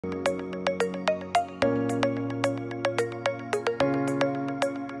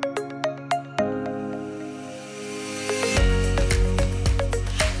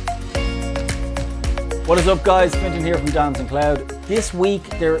What is up, guys? Quentin here from Damson Cloud. This week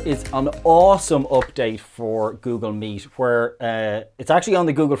there is an awesome update for Google Meet where it's actually on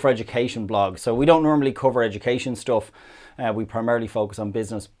the Google for Education blog. So we don't normally cover education stuff. We primarily focus on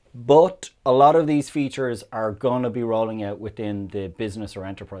business, but a lot of these features are going to be rolling out within the business or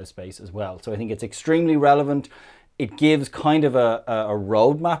enterprise space as well. So I think it's extremely relevant. It gives kind of a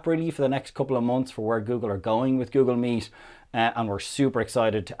roadmap really for the next couple of months for where Google are going with Google Meet. And we're super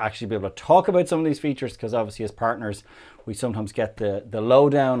excited to actually be able to talk about some of these features because obviously as partners, we sometimes get the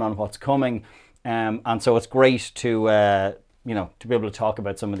lowdown on what's coming. And so it's great to, to be able to talk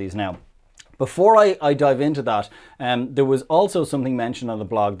about some of these now. Before I dive into that, there was also something mentioned on the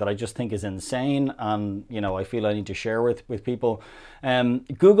blog that I just think is insane. And, I feel I need to share with people.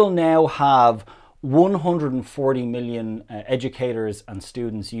 Google now have 140 million educators and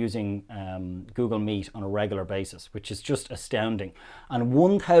students using Google Meet on a regular basis, which is just astounding. And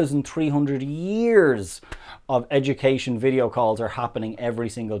 1,300 years of education video calls are happening every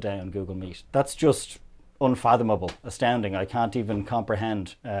single day on Google Meet. That's just unfathomable, astounding. I can't even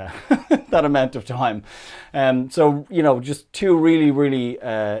comprehend that amount of time. So, just two really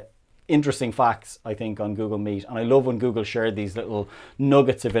interesting facts, I think, on Google Meet. And I love when Google shared these little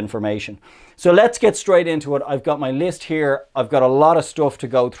nuggets of information. So let's get straight into it. I've got my list here. I've got a lot of stuff to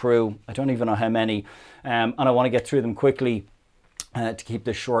go through. I don't even know how many. And I want to get through them quickly to keep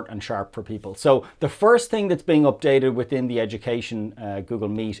this short and sharp for people. So the first thing that's being updated within the Education Google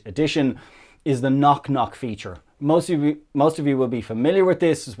Meet edition is the knock knock feature. Most of you will be familiar with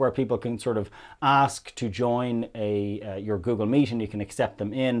this. Is where people can sort of ask to join your Google Meet and you can accept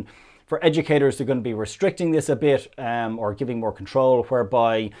them in. For educators, they're going to be restricting this a bit or giving more control,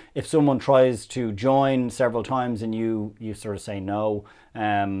 whereby if someone tries to join several times and you sort of say no,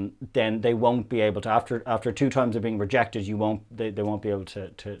 then they won't be able to, after 2 times of being rejected, they won't be able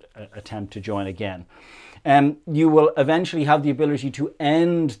to attempt to join again. You will eventually have the ability to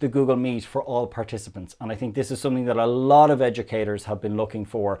end the Google Meet for all participants. And I think this is something that a lot of educators have been looking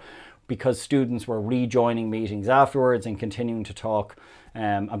for because students were rejoining meetings afterwards and continuing to talk.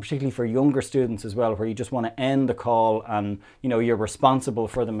 And particularly for younger students as well, where you just want to end the call and you're responsible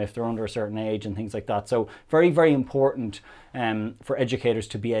for them if they're under a certain age and things like that. So very important for educators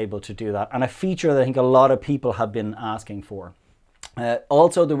to be able to do that, and a feature that I think a lot of people have been asking for.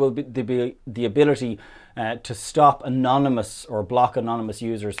 Also, there will be the ability to stop anonymous or block anonymous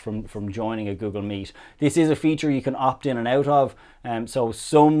users from joining a Google Meet. This is a feature you can opt in and out of. So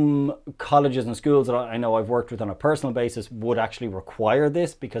some colleges and schools that I know I've worked with on a personal basis would actually require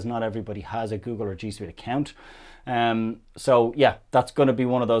this because not everybody has a Google or G Suite account. So yeah, that's going to be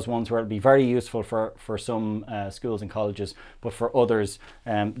one of those ones where it'll be very useful for some schools and colleges, but for others,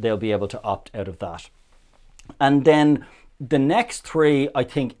 they'll be able to opt out of that. And then the next 3, I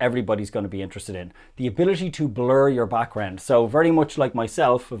think everybody's going to be interested in. The ability to blur your background. So very much like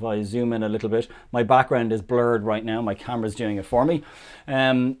myself, if I zoom in a little bit, my background is blurred right now. My camera's doing it for me.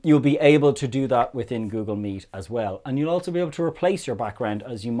 You'll be able to do that within Google Meet as well. And you'll also be able to replace your background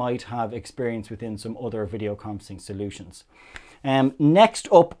as you might have experience within some other video conferencing solutions. Next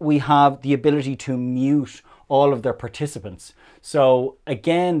up, we have the ability to mute all of their participants. So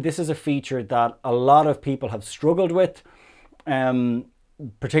again, this is a feature that a lot of people have struggled with.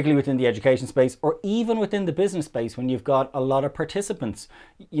 Particularly within the education space or even within the business space when you've got a lot of participants.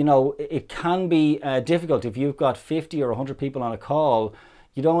 It can be difficult if you've got 50 or 100 people on a call.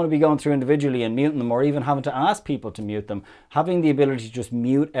 You don't want to be going through individually and muting them or even having to ask people to mute them. Having the ability to just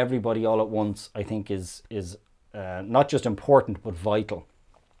mute everybody all at once, I think is not just important but vital.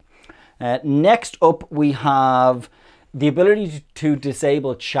 Next up, we have the ability to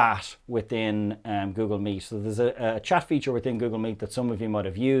disable chat within Google Meet. So there's a chat feature within Google Meet that some of you might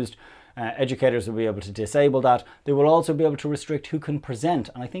have used. Educators will be able to disable that. They will also be able to restrict who can present.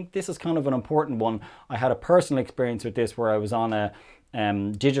 And I think this is kind of an important one. I had a personal experience with this where I was on a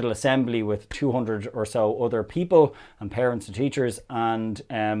digital assembly with 200 or so other people and parents and teachers. And,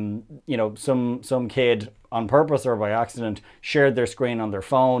 some kid on purpose or by accident shared their screen on their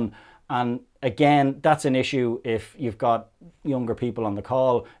phone. And again, that's an issue if you've got younger people on the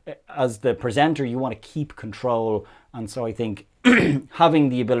call. As the presenter, you want to keep control. And so I think having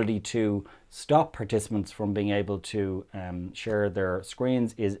the ability to stop participants from being able to share their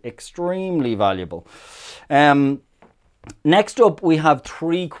screens is extremely valuable. Next up, we have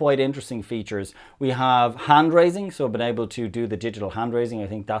 3 quite interesting features. We have hand raising, so being able to do the digital hand raising. I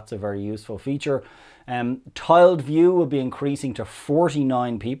think that's a very useful feature. Tiled view will be increasing to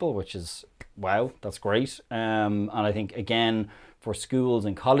 49 people, which is, wow, that's great. And I think, again, for schools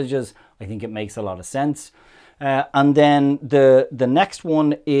and colleges, I think it makes a lot of sense. And then the next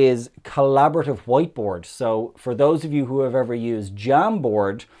one is collaborative whiteboard. So for those of you who have ever used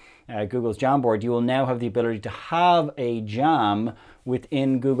Jamboard, Google's Jamboard, you will now have the ability to have a jam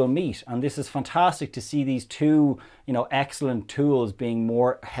within Google Meet. And this is fantastic to see these two, excellent tools being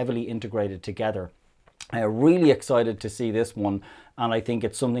more heavily integrated together. Really excited to see this one, and I think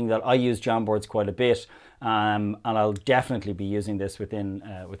it's something that I use Jamboards quite a bit, and I'll definitely be using this within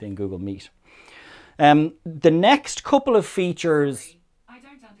Google Meet. The next couple of features. I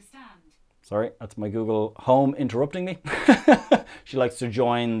don't understand. Sorry, that's my Google Home interrupting me. She likes to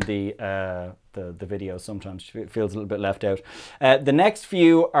join the video sometimes. She feels a little bit left out. The next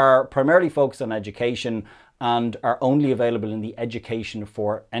few are primarily focused on education and are only available in the Education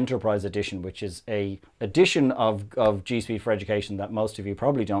for Enterprise edition, which is a edition of G Suite for Education that most of you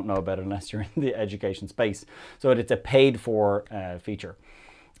probably don't know about unless you're in the education space. So it's a paid for feature.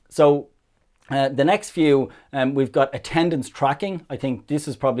 So the next few, we've got attendance tracking. I think this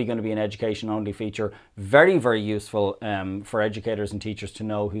is probably going to be an education only feature. Very, very useful for educators and teachers to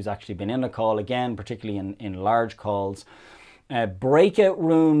know who's actually been in a call, again, particularly in large calls. Breakout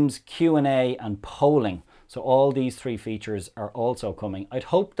rooms, Q&A, and polling. So all these three features are also coming. I'd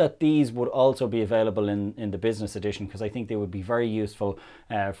hope that these would also be available in the business edition, because I think they would be very useful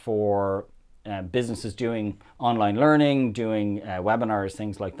for businesses doing online learning, doing webinars,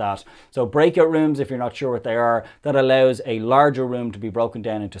 things like that. So breakout rooms, if you're not sure what they are, that allows a larger room to be broken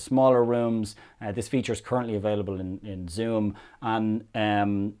down into smaller rooms. This feature is currently available in Zoom,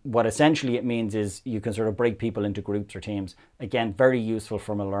 and what essentially it means is you can sort of break people into groups or teams. Again, very useful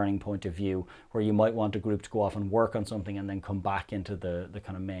from a learning point of view, where you might want a group to go off and work on something and then come back into the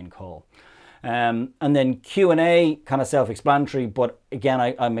kind of main call. And then Q&A, kind of self-explanatory, but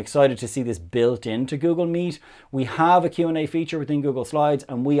again, I'm excited to see this built into Google Meet. We have a Q&A feature within Google Slides,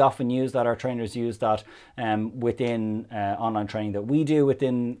 and we often use that. Our trainers use that within online training that we do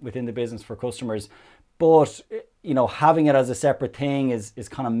within the business for customers. But having it as a separate thing is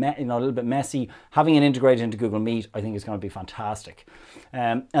kind of a little bit messy. Having it integrated into Google Meet, I think, is going to be fantastic.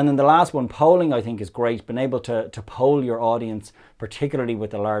 And then the last one, polling, I think is great. Being able to poll your audience, particularly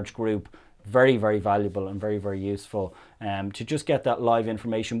with a large group, very, very valuable and very, very useful to just get that live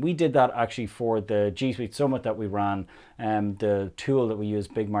information. We did that actually for the G Suite Summit that we ran. The tool that we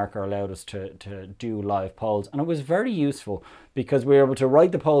used, Big Marker, allowed us to do live polls, and it was very useful because we were able to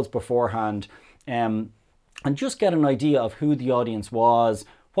write the polls beforehand and just get an idea of who the audience was,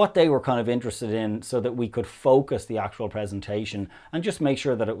 what they were kind of interested in, so that we could focus the actual presentation and just make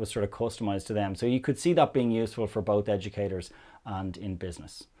sure that it was sort of customized to them. So you could see that being useful for both educators and in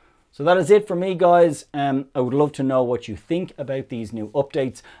business. So that is it for me, guys. I would love to know what you think about these new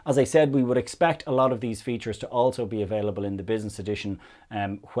updates. As I said, we would expect a lot of these features to also be available in the business edition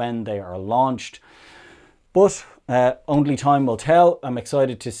when they are launched. But only time will tell. I'm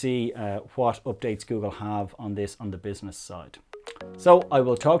excited to see what updates Google have on this on the business side. So I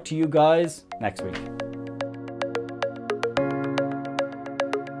will talk to you guys next week.